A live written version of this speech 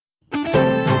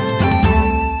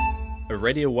a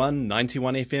Radio 1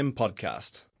 91 FM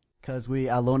podcast. Because we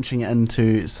are launching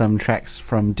into some tracks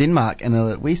from Denmark in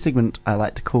a wee segment I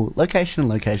like to call Location,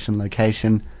 Location,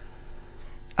 Location.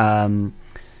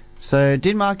 So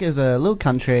Denmark is a little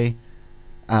country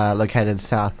located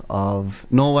south of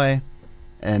Norway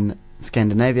in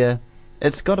Scandinavia.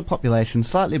 It's got a population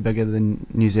slightly bigger than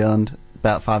New Zealand,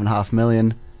 about 5.5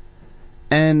 million.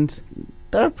 And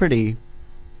they're a pretty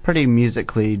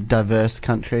musically diverse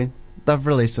country. They've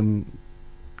released some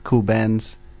cool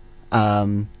bands.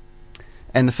 And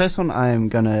the first one I'm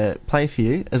going to play for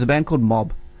you is a band called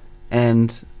Mob.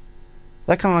 And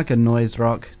they're kind of like a noise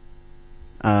rock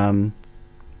band,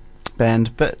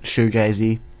 but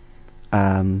shoegazy.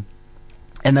 And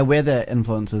they wear their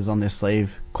influences on their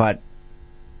sleeve quite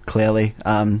clearly.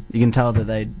 You can tell that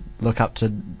they look up to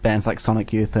bands like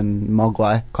Sonic Youth and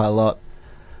Mogwai quite a lot,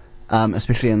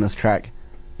 especially in this track.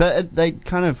 But they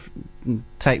kind of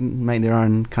make their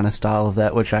own kind of style of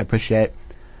that, which I appreciate.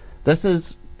 This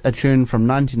is a tune from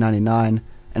 1999,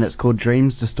 and it's called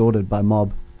Dreams Distorted by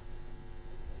Mob.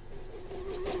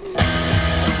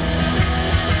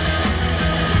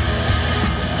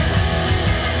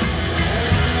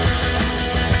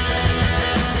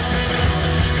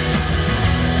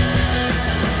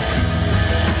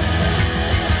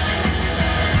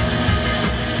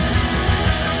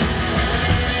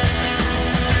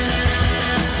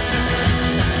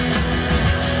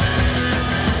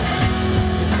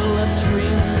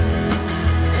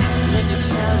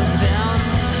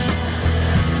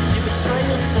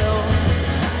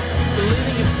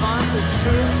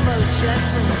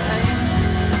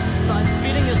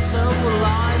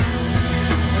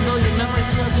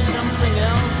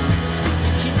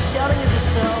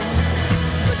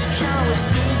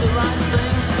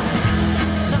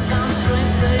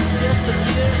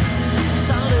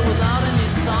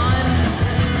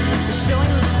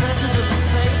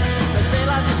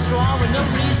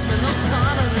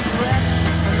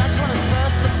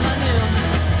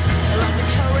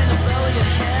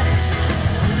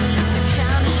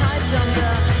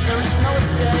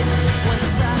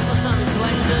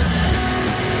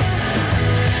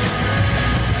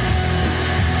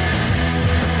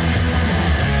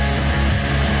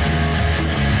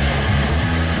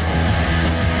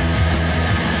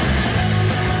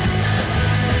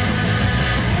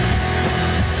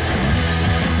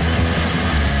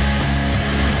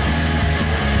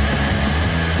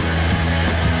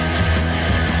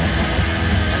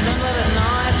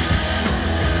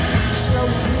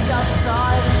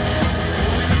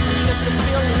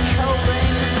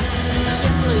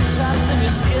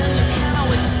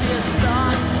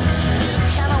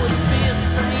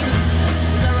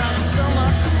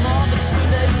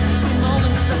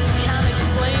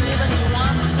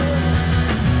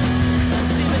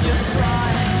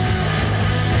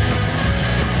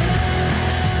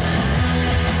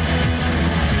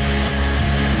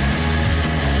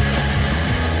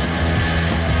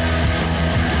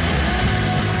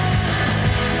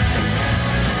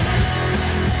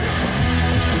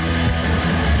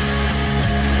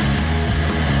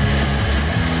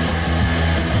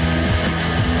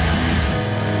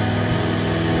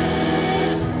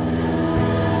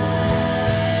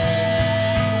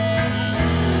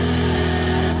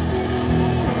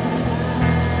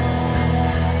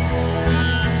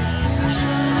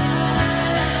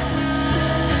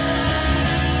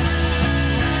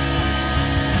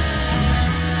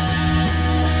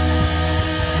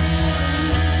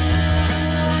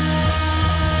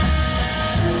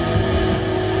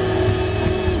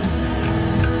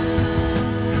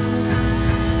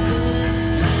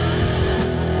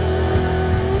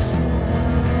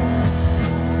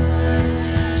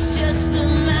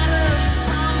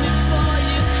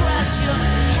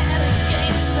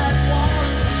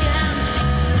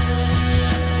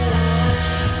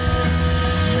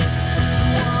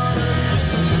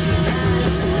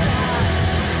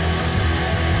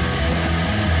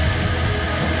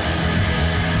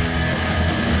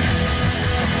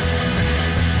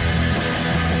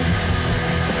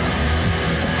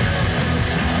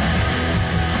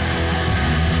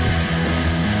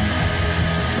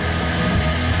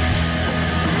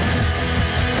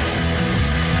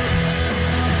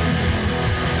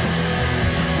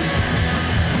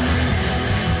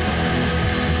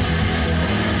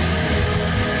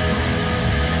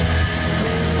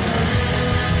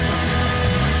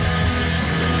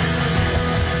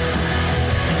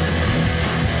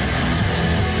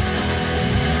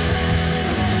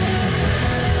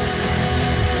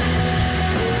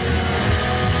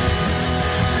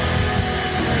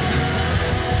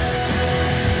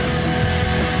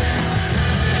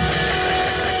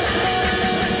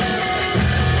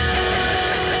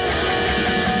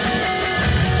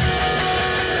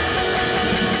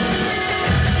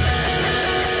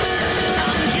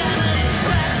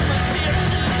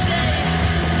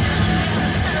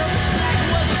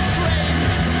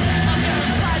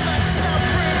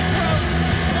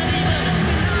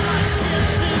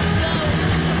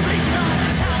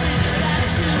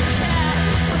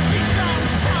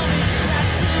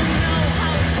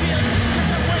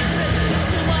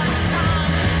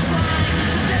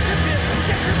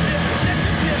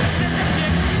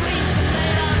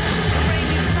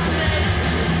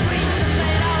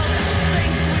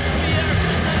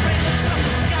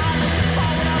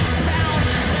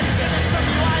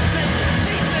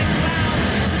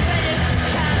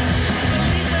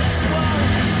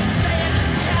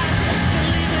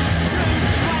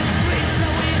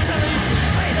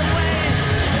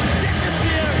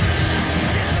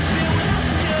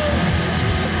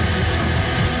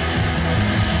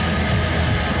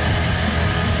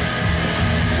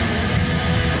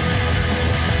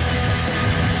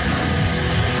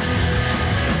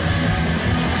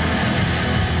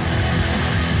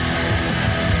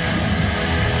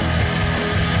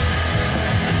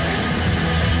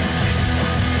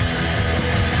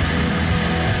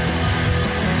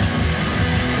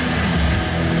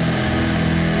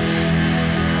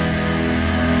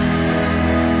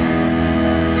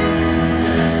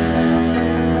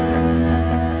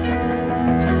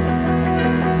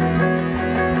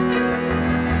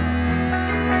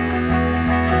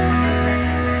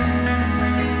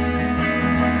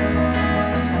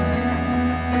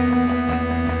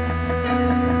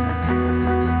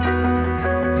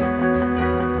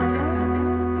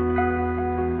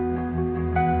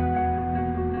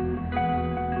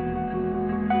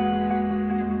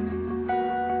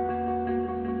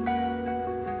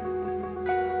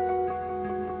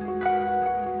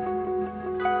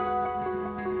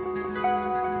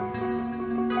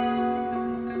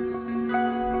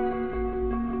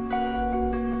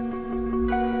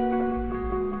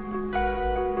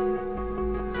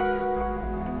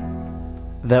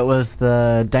 That was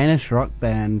the Danish rock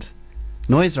band,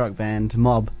 noise rock band,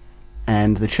 Mob,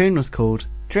 and the tune was called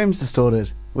Dreams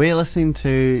Distorted. We're listening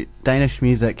to Danish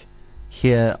music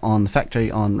here on The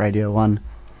Factory on Radio 1.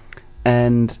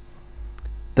 And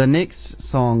the next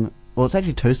song, well, it's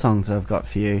actually two songs that I've got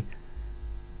for you.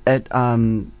 They're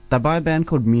by a band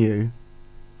called Mew,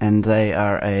 and they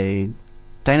are a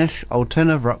Danish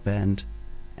alternative rock band.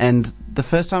 And the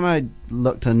first time I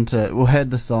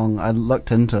heard the song, I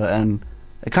looked into it, and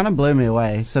it kind of blew me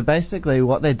away. So basically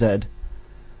what they did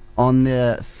on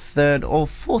their third or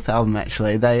fourth album,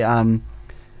 actually, they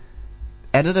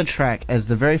added a track as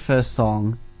the very first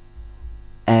song,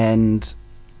 and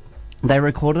they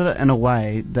recorded it in a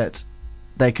way that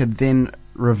they could then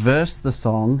reverse the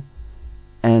song,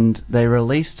 and they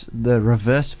released the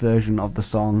reverse version of the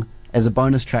song as a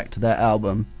bonus track to their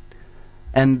album.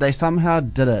 And they somehow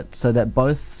did it so that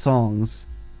both songs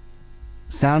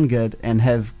sound good and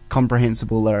have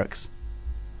comprehensible lyrics.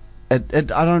 I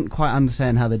don't quite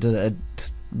understand how they did it.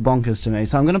 It's bonkers to me.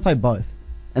 So I'm going to play both.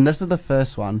 And this is the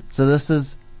first one. So this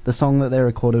is the song that they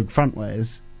recorded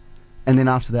frontways. And then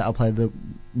after that I'll play the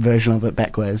version of it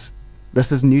backways. This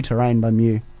is New Terrain by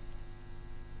Mew.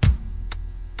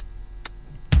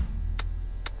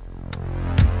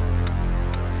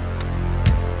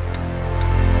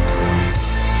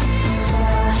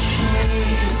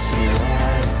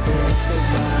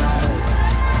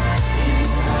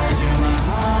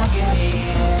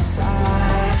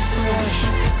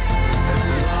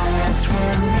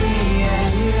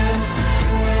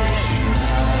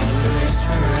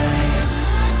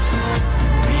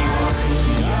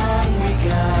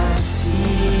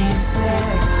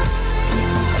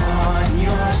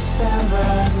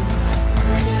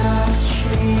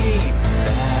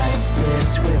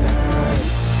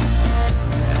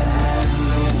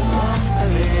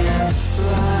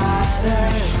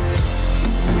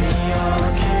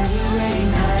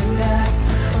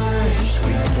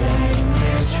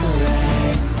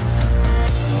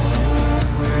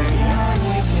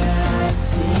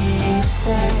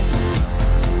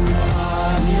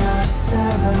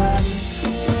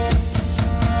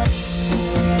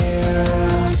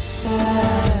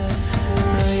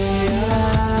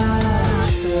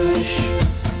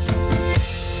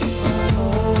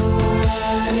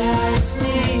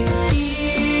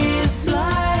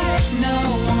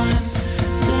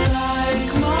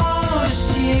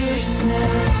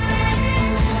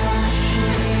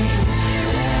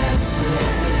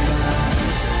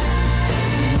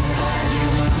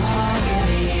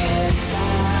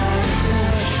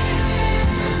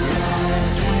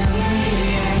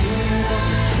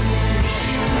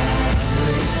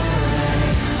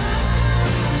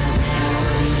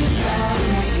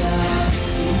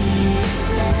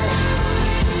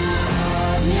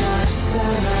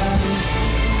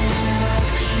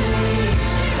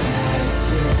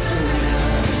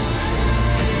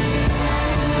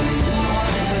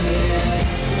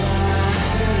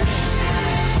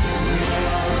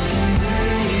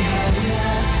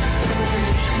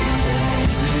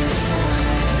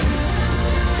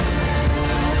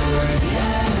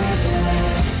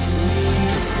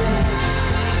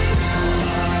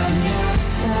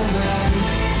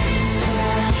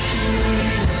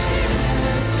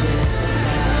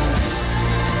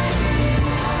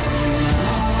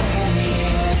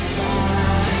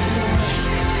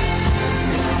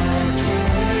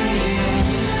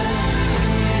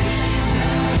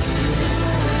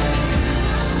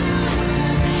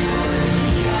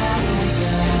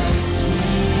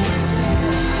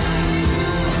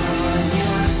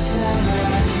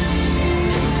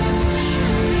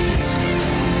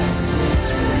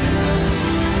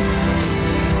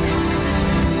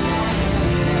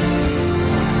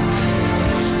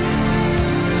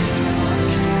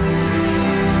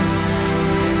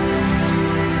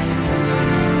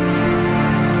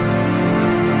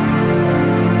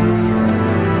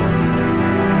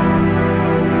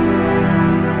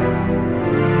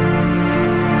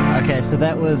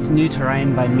 That was New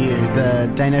Terrain by Mew,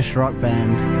 the Danish rock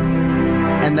band.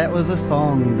 And that was a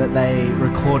song that they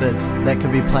recorded that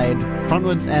could be played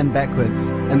frontwards and backwards.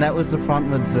 And that was the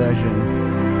frontwards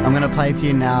version. I'm going to play for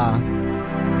you now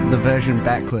the version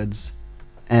backwards.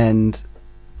 And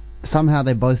somehow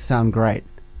they both sound great.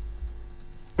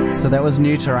 So that was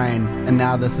New Terrain, and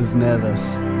now this is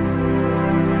Nervous.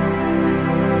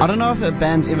 I don't know if a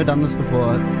band's ever done this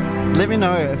before. Let me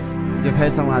know if you've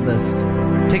heard something like this.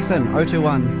 Text in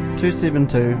 021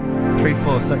 272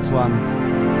 3461.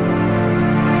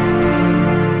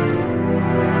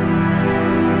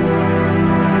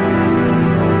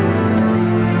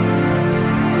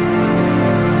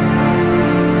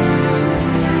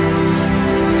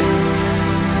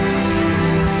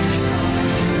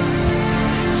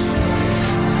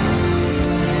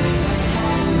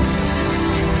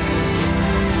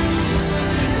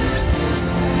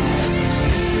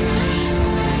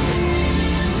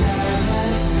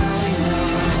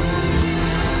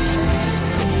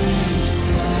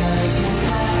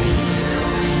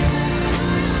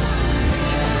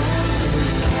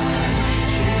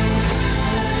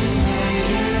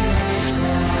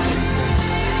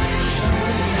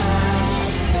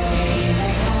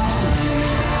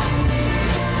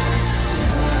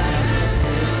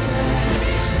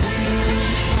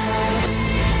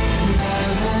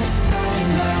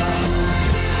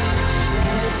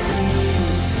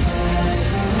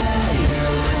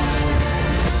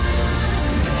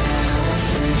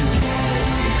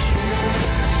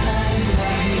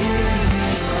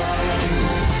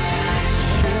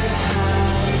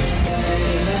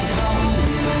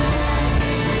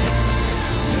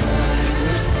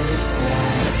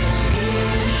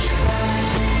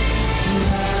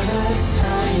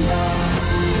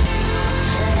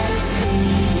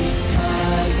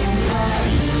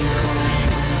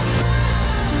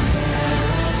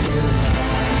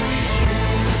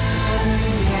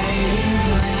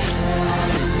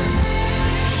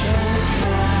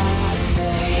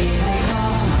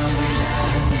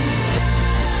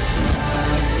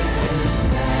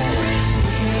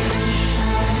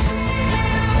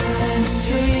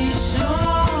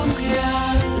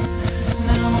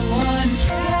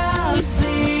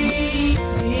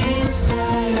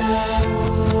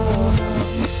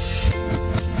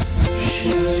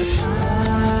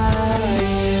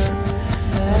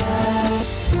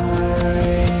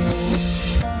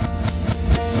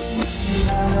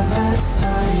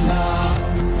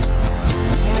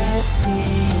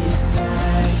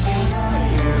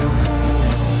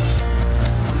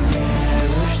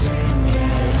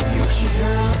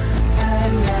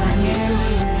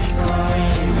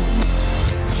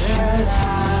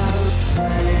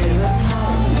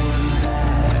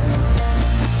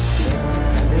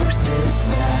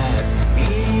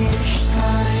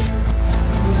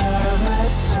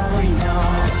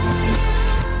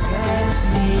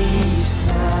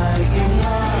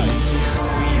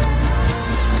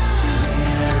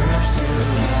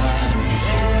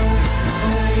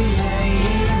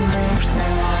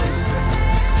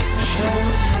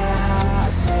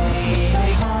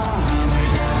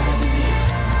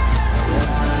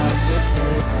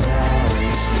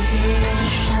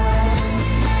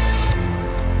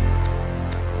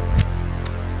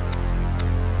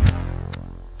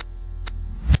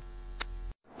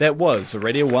 That was a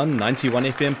Radio 1 91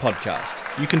 FM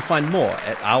podcast. You can find more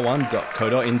at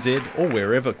r1.co.nz or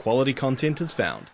wherever quality content is found.